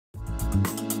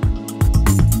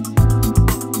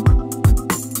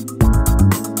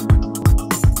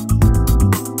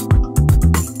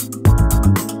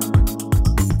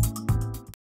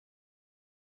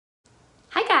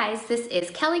This is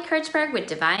Kelly Kirchberg with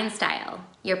Divine Style,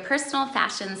 your personal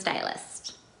fashion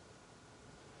stylist.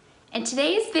 In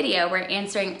today's video, we're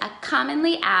answering a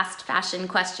commonly asked fashion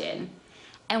question,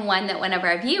 and one that one of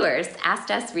our viewers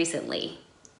asked us recently.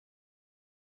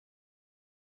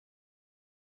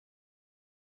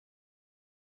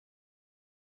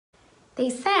 They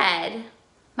said,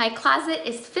 "My closet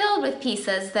is filled with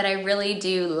pieces that I really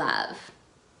do love,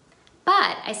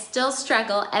 but I still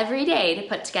struggle every day to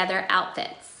put together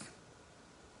outfits.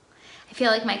 I feel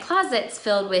like my closet's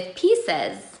filled with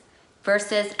pieces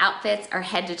versus outfits or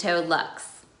head-to-toe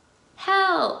looks.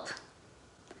 Help!"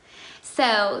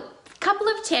 So, a couple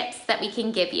of tips that we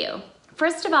can give you.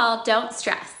 First of all, don't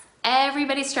stress.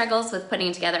 Everybody struggles with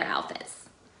putting together outfits.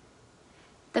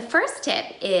 The first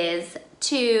tip is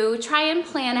to try and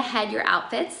plan ahead your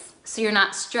outfits so you're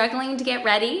not struggling to get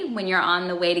ready when you're on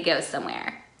the way to go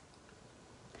somewhere.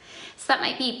 So that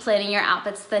might be planning your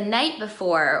outfits the night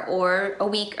before or a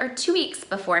week or 2 weeks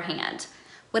beforehand.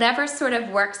 Whatever sort of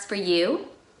works for you,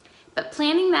 but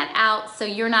planning that out so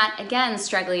you're not, again,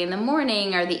 struggling in the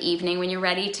morning or the evening when you're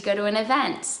ready to go to an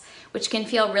event, which can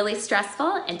feel really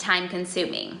stressful and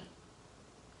time-consuming.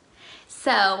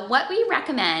 So what we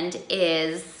recommend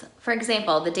is, for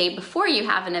example, the day before you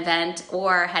have an event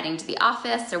or heading to the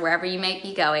office or wherever you might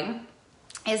be going,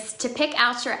 is to pick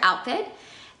out your outfit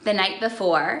the night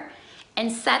before and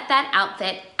set that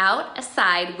outfit out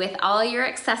aside with all your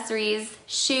accessories,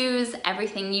 shoes,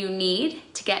 everything you need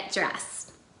to get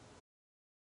dressed.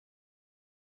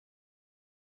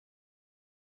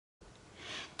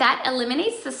 That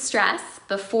eliminates the stress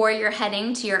before you're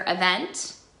heading to your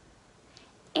event.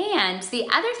 And the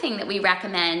other thing that we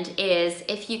recommend is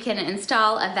if you can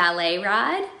install a valet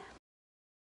rod,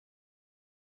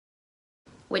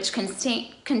 which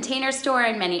Container Store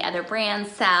and many other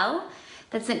brands sell.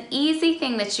 That's an easy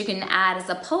thing that you can add as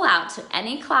a pull-out to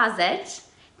any closet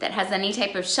that has any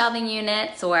type of shelving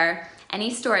units or any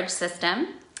storage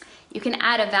system. You can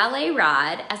add a valet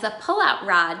rod as a pull-out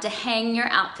rod to hang your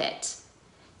outfit.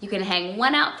 You can hang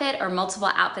one outfit or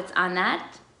multiple outfits on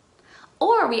that.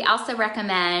 Or we also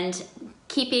recommend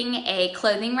keeping a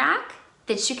clothing rack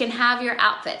that you can have your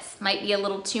outfits. Might be a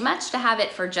little too much to have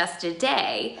it for just a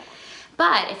day,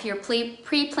 but if you're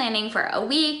pre-planning for a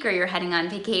week or you're heading on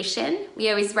vacation,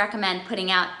 we always recommend putting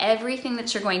out everything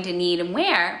that you're going to need and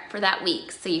wear for that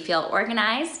week so you feel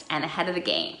organized and ahead of the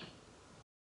game.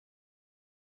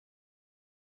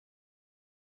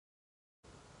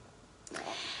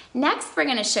 Next, we're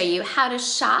going to show you how to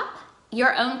shop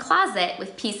your own closet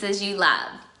with pieces you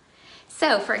love.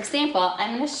 So, for example,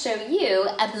 I'm going to show you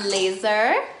a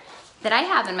blazer that I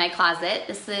have in my closet.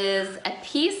 This is a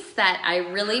piece that I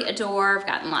really adore. I've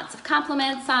gotten lots of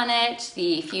compliments on it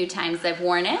the few times I've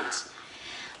worn it.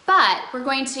 But we're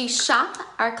going to shop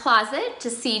our closet to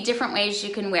see different ways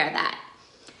you can wear that.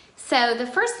 So the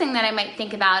first thing that I might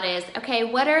think about is, okay,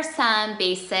 what are some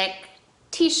basic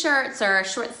t-shirts or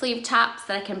short sleeve tops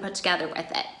that I can put together with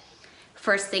it?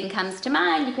 First thing comes to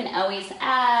mind, you can always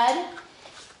add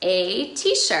a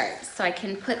t-shirt. So I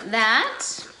can put that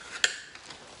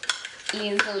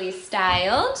easily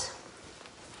styled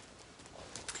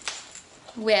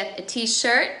with a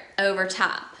t-shirt over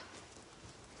top.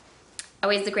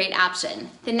 Always a great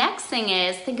option. The next thing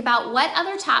is think about what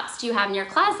other tops do you have in your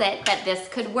closet that this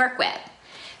could work with.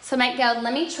 So I might go,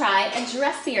 let me try a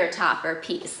dressier top or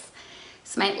piece.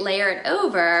 So I might layer it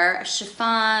over a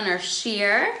chiffon or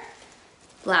sheer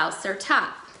blouse or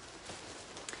top.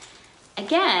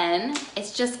 Again,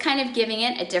 it's just kind of giving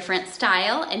it a different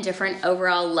style and different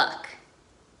overall look.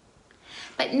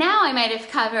 But now I might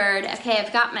have covered, okay,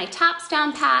 I've got my tops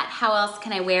down pat, how else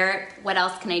can I wear it? What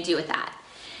else can I do with that?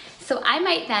 So I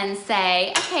might then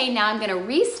say, okay, now I'm gonna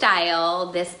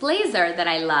restyle this blazer that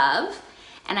I love,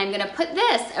 and I'm gonna put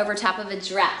this over top of a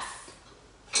dress.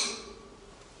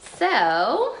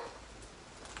 So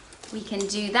we can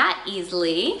do that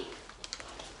easily.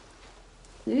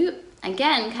 Oop,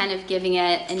 again, kind of giving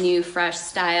it a new fresh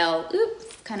style.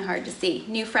 Oops, kind of hard to see.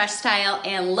 New fresh style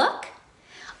and look.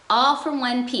 All from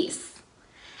one piece.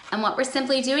 And what we're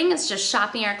simply doing is just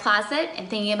shopping our closet and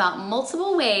thinking about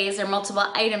multiple ways or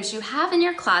multiple items you have in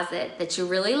your closet that you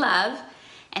really love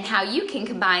and how you can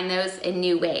combine those in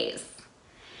new ways.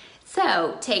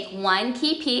 So take one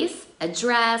key piece, a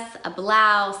dress, a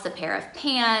blouse, a pair of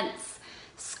pants,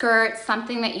 skirt,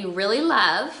 something that you really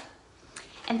love,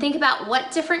 and think about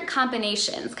what different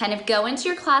combinations kind of go into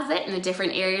your closet in the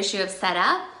different areas you have set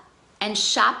up and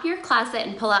shop your closet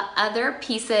and pull out other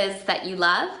pieces that you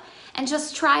love and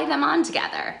just try them on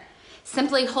together.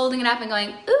 Simply holding it up and going,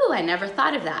 ooh, I never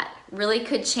thought of that, really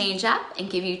could change up and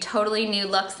give you totally new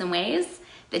looks and ways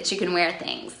that you can wear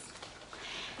things.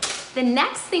 The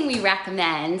next thing we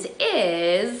recommend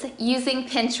is using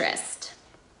Pinterest.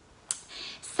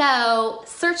 So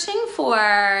searching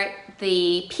for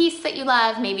the piece that you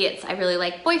love, maybe it's, I really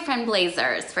like boyfriend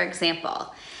blazers, for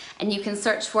example, and you can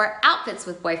search for outfits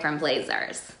with boyfriend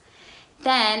blazers.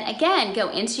 Then again, go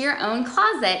into your own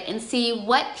closet and see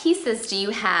what pieces do you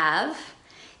have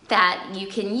that you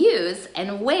can use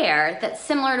and wear that's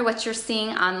similar to what you're seeing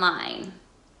online.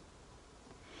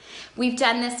 We've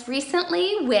done this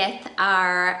recently with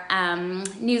our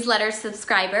newsletter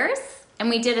subscribers, and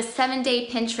we did a 7-day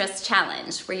Pinterest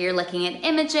challenge where you're looking at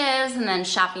images and then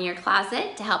shopping your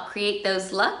closet to help create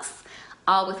those looks,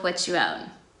 all with what you own.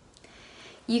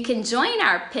 You can join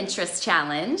our Pinterest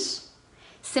challenge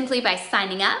simply by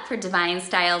signing up for Divine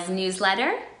Styles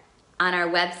newsletter on our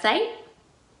website.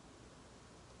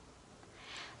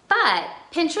 But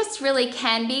Pinterest really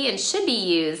can be and should be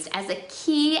used as a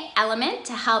key element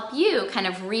to help you kind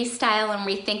of restyle and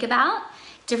rethink about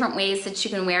different ways that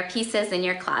you can wear pieces in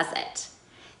your closet.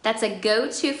 That's a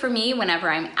go-to for me whenever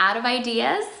I'm out of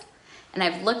ideas and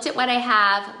I've looked at what I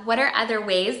have, what are other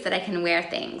ways that I can wear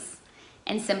things,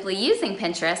 and simply using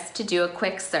Pinterest to do a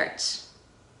quick search.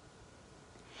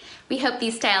 We hope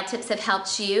these style tips have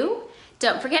helped you.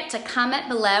 Don't forget to comment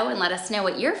below and let us know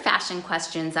what your fashion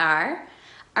questions are,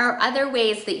 or other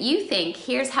ways that you think,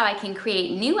 here's how I can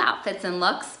create new outfits and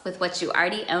looks with what you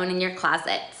already own in your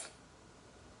closets.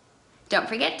 Don't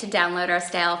forget to download our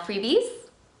style freebies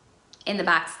in the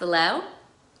box below,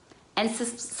 and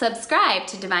subscribe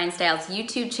to Divine Styles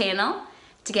YouTube channel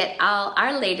to get all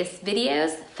our latest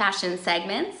videos, fashion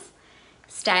segments,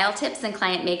 style tips, and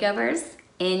client makeovers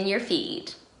in your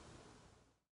feed.